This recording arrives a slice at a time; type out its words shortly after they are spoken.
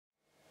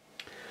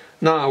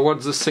Now,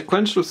 what the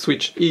sequential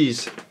switch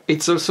is,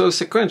 it's also a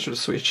sequential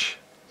switch.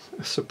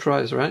 A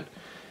surprise, right?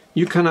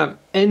 You can have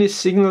any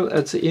signal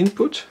at the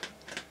input,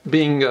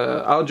 being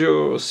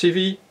audio or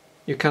CV,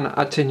 you can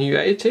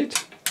attenuate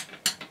it.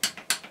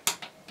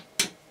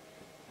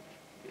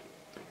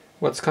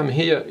 What's come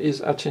here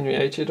is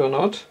attenuated or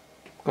not.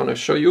 I'm gonna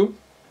show you.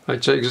 I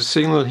take the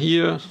signal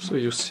here, so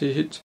you see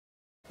it.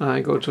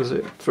 I go to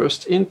the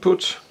first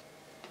input.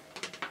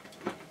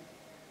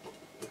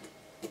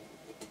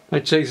 I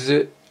take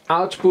the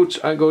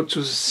output, I go to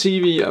the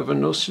CV of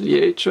an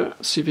oscillator,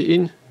 CV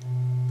in.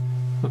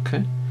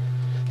 Okay.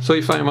 So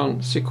if I'm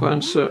on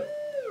sequencer,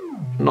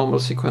 normal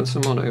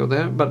sequencer mode, I go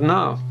there. But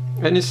now,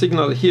 any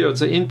signal here,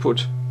 the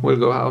input will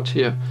go out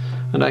here,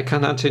 and I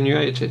can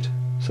attenuate it.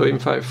 So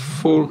if I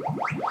full,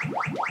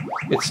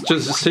 it's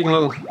just the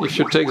signal. If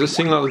you take the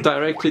signal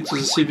directly to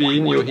the CV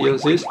in, you hear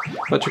this,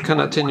 but you can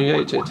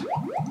attenuate it.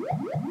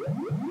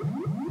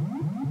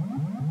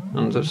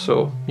 And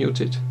also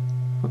mute it.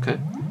 Okay.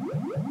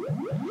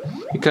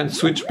 You can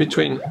switch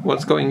between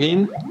what's going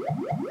in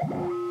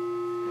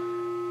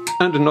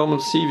and the normal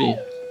CV.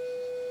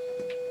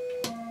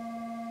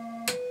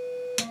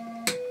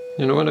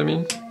 You know what I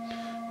mean?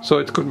 So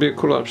it could be a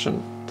cool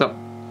option.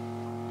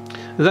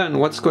 Then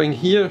what's going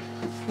here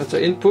at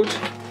the input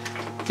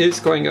is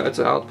going at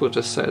the output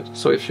as said.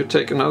 So if you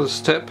take another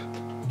step,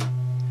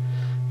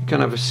 you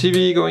can have a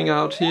CV going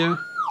out here,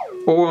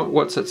 or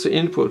what's at the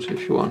input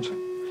if you want.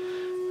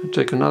 I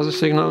take another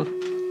signal.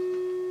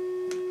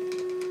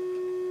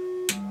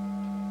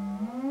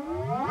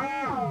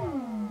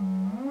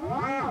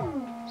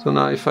 So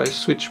now if I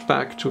switch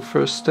back to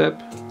first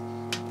step,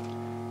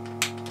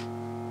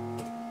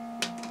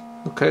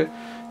 okay,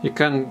 you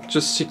can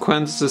just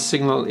sequence the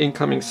signal,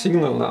 incoming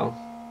signal now.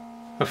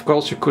 Of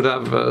course you could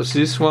have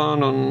this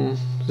one on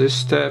this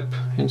step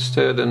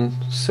instead and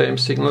same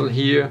signal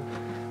here.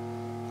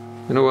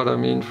 You know what I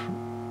mean?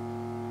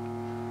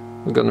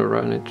 We're gonna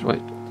run it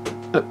right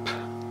up,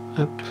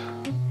 up.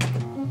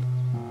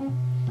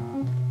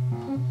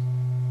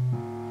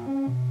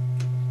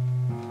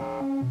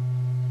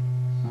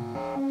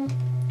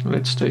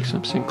 Let's take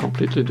something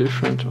completely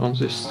different on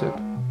this step.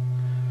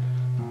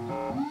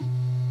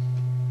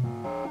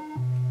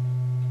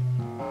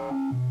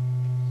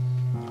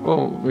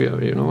 Oh, yeah,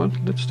 you know what?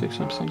 Let's take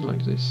something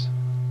like this.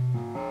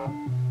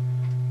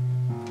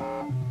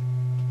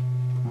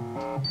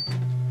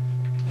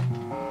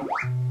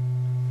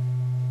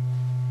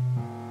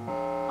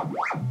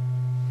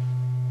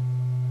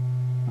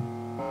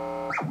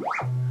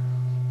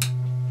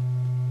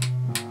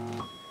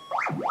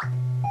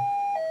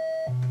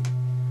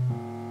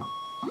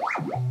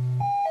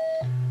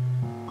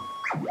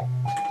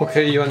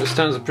 Okay, you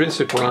understand the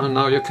principle, huh?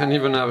 Now you can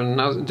even have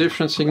another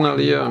different signal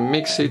here and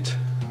mix it.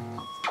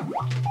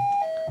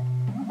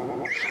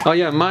 Oh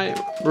yeah, my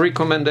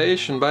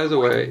recommendation, by the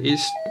way,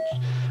 is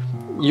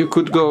you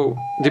could go,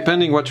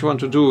 depending what you want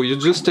to do, you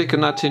just take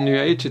an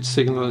attenuated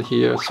signal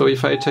here. So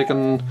if I take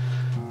an,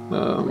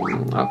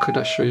 how could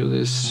I show you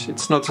this?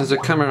 It's not in the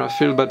camera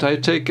field, but I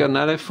take an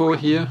LFO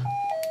here,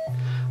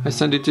 I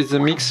send it to the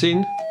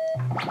mix-in,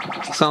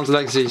 it sounds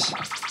like this.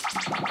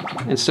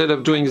 Instead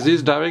of doing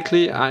this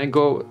directly, I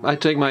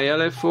take my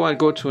LFO, I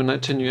go to an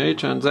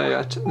attenuator, and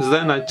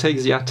then I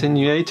take the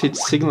attenuated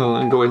signal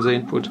and go in the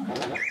input.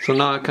 So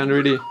now I can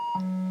really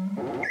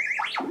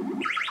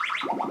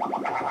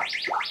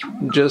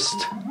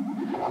just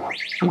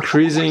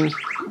increasing,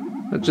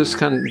 I just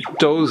can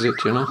dose it,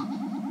 you know.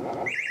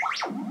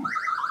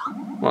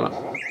 Voila.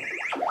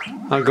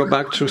 I'll go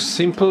back to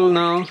simple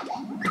now,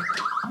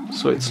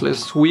 so it's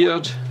less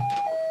weird.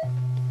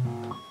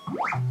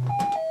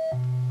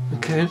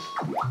 Okay.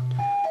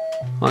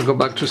 I'll go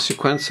back to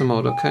sequencer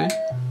mode, okay?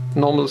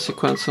 Normal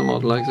sequencer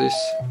mode like this.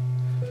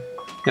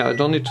 Yeah, I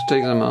don't need to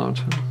take them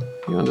out.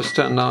 You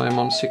understand now I'm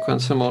on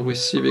sequencer mode with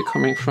CV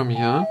coming from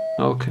here.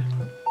 Okay.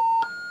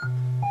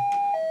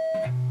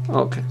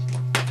 Okay.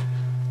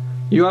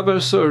 You have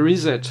also a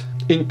reset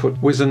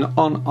input with an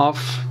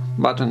on-off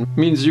button.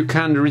 Means you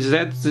can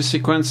reset the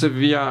sequencer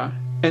via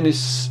any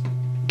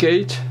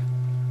gate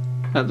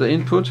at the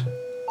input.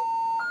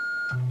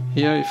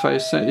 Here,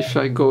 if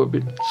I go a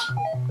bit,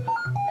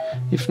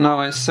 if now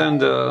I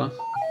send a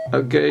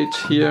gate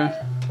here,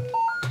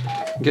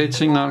 gate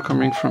signal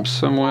coming from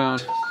somewhere.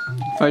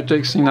 If I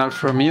take signal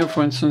from here,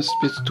 for instance,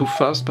 it's too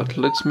fast, but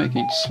let's make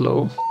it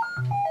slow.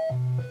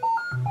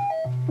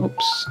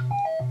 Oops.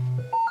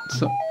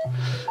 So,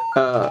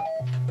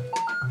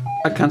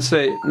 I can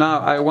say now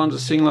I want the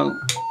signal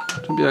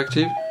to be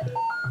active.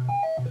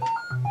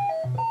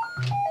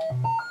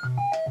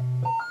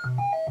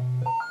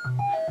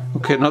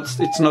 Okay,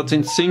 it's not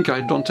in sync,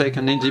 I don't take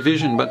any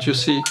division, but you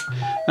see.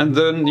 And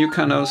then you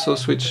can also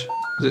switch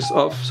this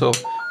off, so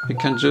you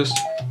can just...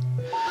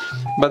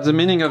 But the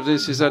meaning of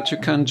this is that you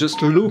can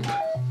just loop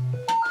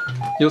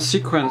your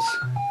sequence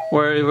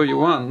wherever you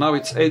want. Now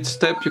it's 8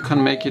 step, you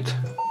can make it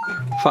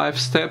 5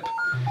 step.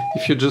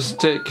 If you just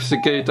take the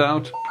gate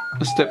out,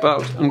 a step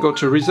out, and go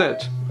to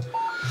reset.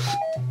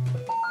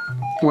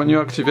 When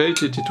you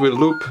activate it, it will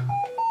loop.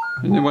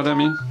 You know what I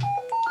mean?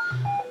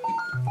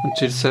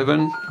 until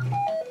 7,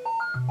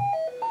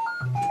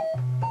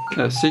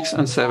 6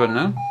 and 7,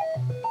 huh?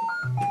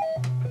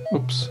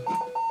 Oops.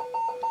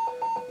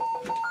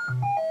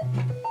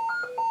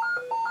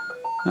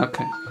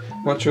 Okay.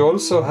 What you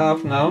also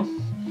have now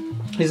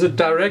is a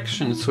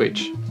direction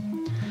switch.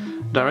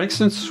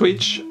 Direction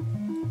switch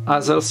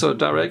has also a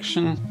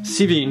direction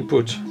CV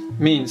input.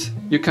 Means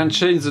you can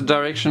change the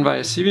direction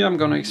via CV, I'm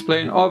going to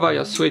explain, or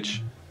via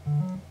switch.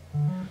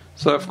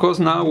 So of course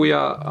now we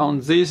are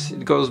on this,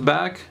 it goes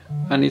back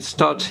and it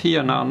starts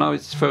here now. Now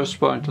it's first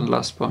point and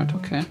last point,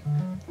 okay?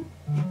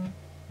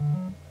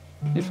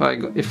 If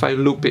I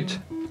loop it,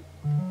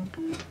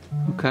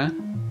 okay?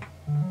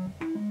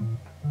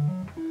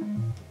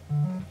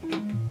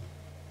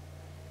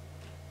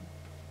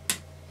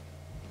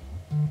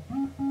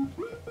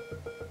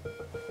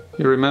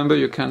 You remember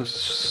you can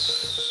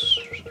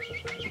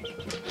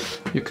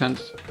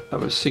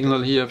have a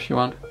signal here if you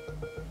want.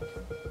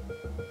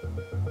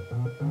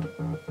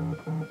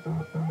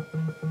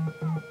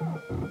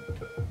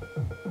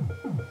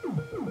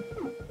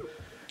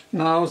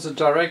 Now the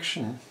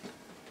direction.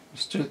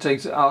 Still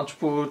take the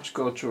output,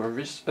 go to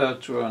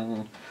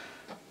an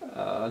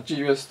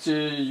GUST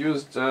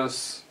used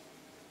as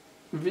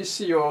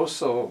VCO,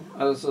 so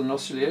as an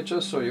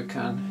oscillator, so you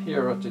can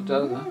hear what it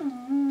does. Huh?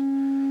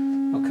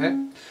 Okay.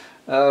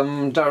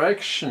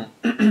 Direction.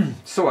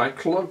 So I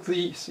clock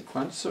the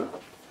sequencer,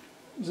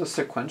 the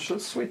sequential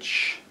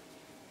switch.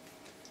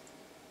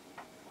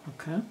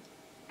 Okay.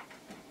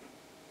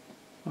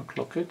 I'll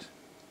clock it.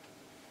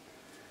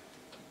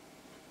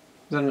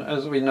 Then,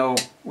 as we know,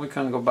 we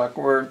can go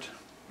backward,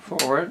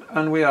 forward,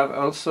 and we have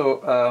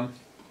also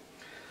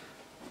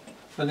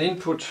an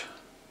input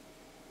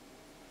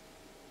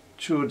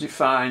to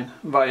define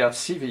via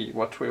CV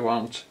what we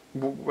want,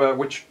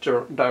 which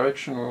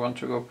direction we want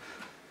to go.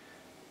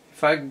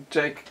 If I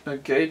take a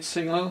gate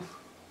signal,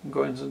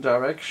 go in the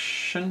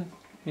direction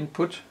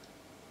input,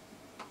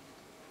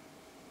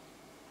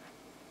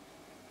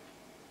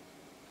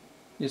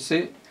 you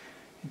see,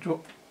 it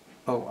will,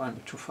 oh,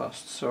 I'm too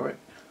fast, sorry.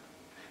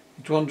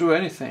 It won't do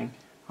anything.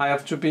 I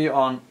have to be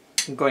on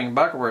going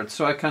backward,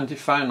 so I can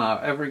define now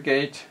every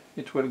gate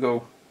it will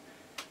go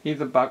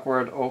either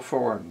backward or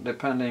forward,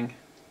 depending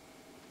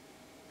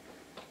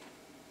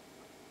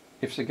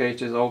if the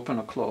gate is open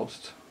or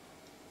closed.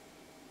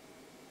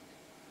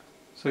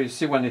 So you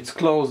see, when it's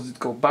closed it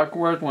goes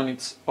backward, when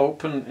it's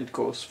open it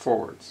goes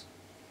forwards.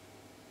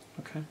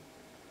 Okay.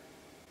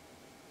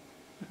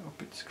 I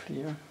hope it's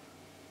clear.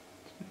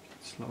 Let's make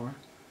it slower.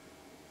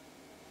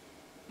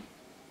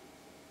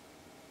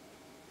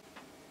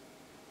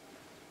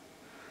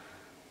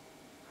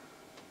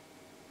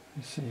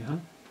 You see, huh?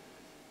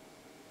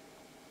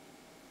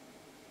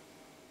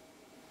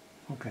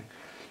 Okay.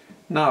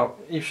 Now,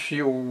 if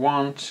you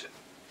want,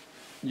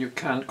 you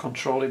can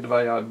control it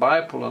via a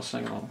bipolar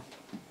signal.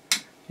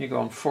 You go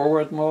on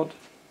forward mode,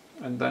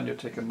 and then you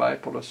take a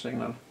bipolar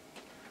signal.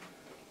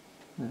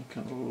 And you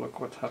can look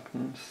what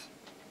happens.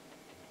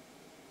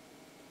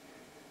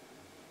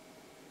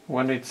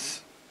 When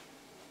it's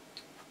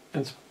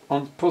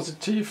on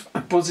positive,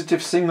 a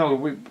positive signal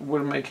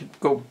will make it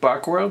go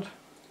backward,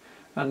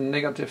 and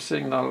negative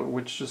signal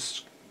which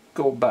just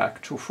go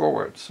back to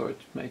forward, so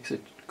it makes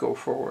it go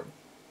forward.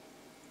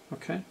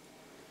 Okay.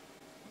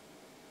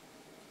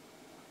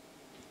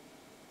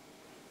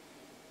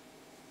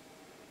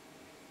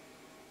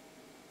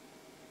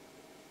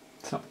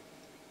 So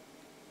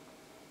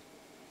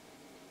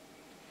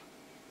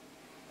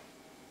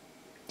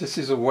this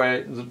is the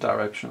way the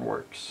direction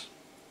works.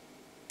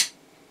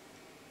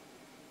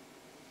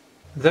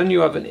 Then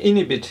you have an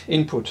inhibit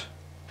input,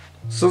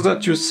 so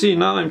that you see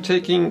now I'm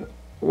taking,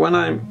 when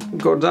I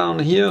go down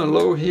here,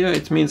 low here,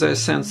 it means I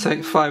send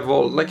 5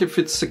 volt, like if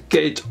it's a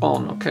gate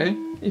on, okay?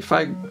 If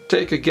I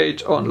take a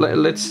gate on,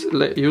 let's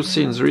let you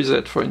see in the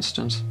reset, for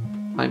instance.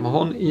 I'm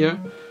on here.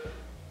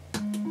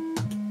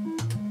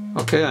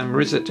 Okay, I'm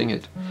resetting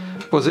it.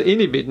 For the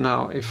inhibit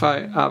now, if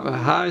I have a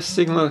high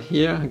signal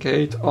here,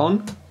 gate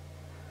on,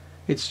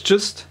 it's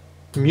just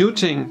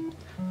muting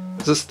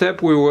the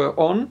step we were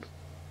on,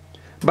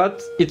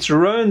 but it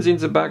runs in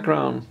the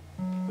background.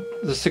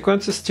 The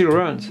sequencer still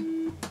runs.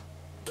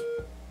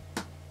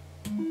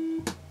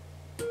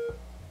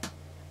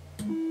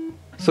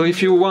 So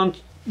if you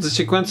want the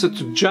sequencer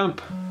to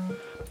jump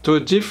to a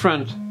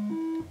different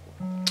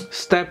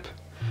step,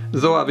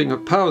 though having a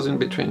pause in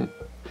between,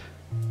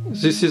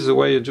 this is the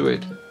way you do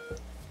it.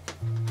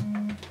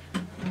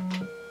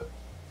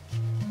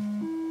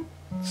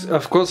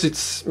 Of course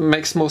it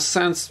makes more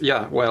sense,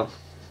 yeah, well,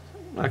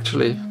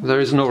 actually there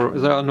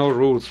are no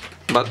rules,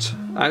 but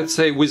I'd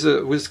say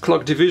with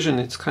clock division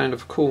it's kind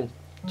of cool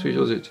to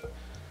use it.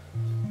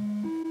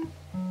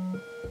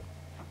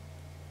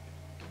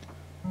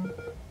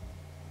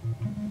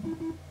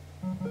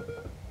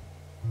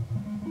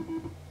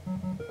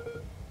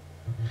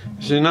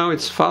 See, now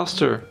it's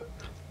faster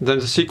than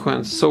the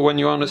sequence, so when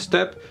you're on a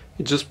step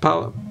it just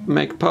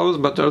make pause,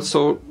 but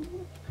also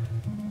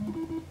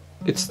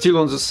it's still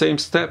on the same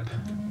step.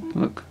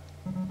 Look,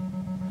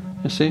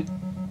 you see,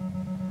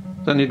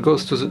 then it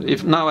goes to the,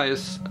 if now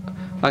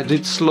I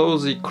did slow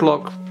the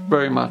clock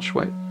very much,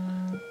 wait.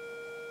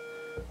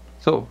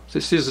 So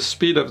this is the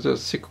speed of the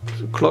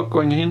clock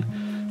going in.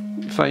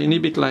 If I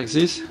inhibit like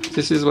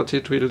this is what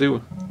it will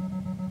do.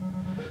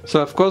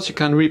 So of course you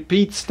can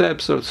repeat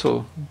steps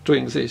also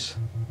doing this,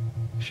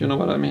 if you know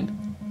what I mean.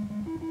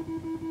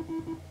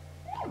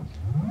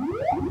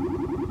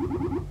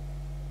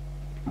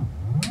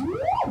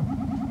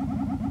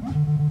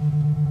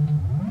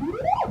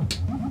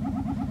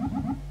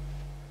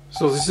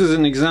 So this is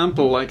an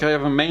example, like I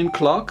have a main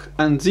clock,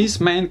 and this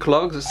main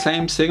clock, the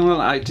same signal,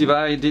 I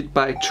divide it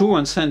by 2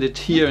 and send it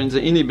here in the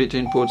inhibit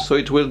input, so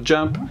it will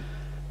jump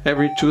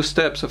every 2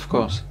 steps, of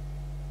course.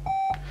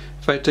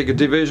 If I take a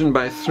division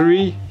by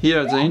 3 here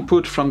at the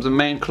input from the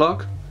main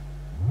clock,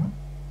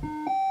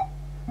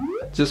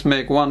 just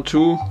make 1,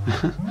 2,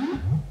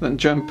 then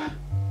jump.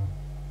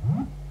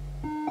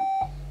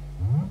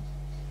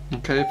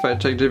 Okay, if I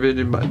take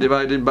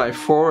divided by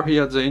 4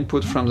 here at the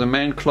input from the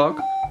main clock,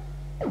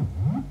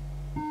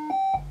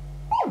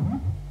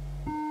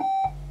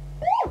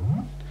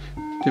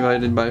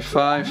 divided by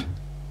 5,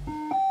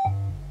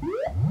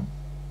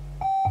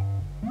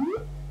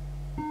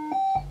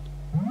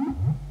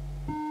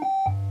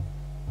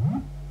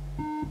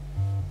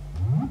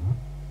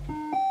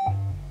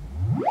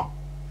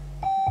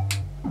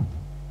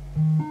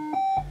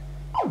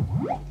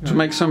 to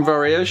make some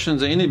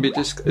variations, the inhibit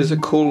is a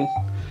cool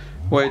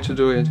way to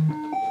do it.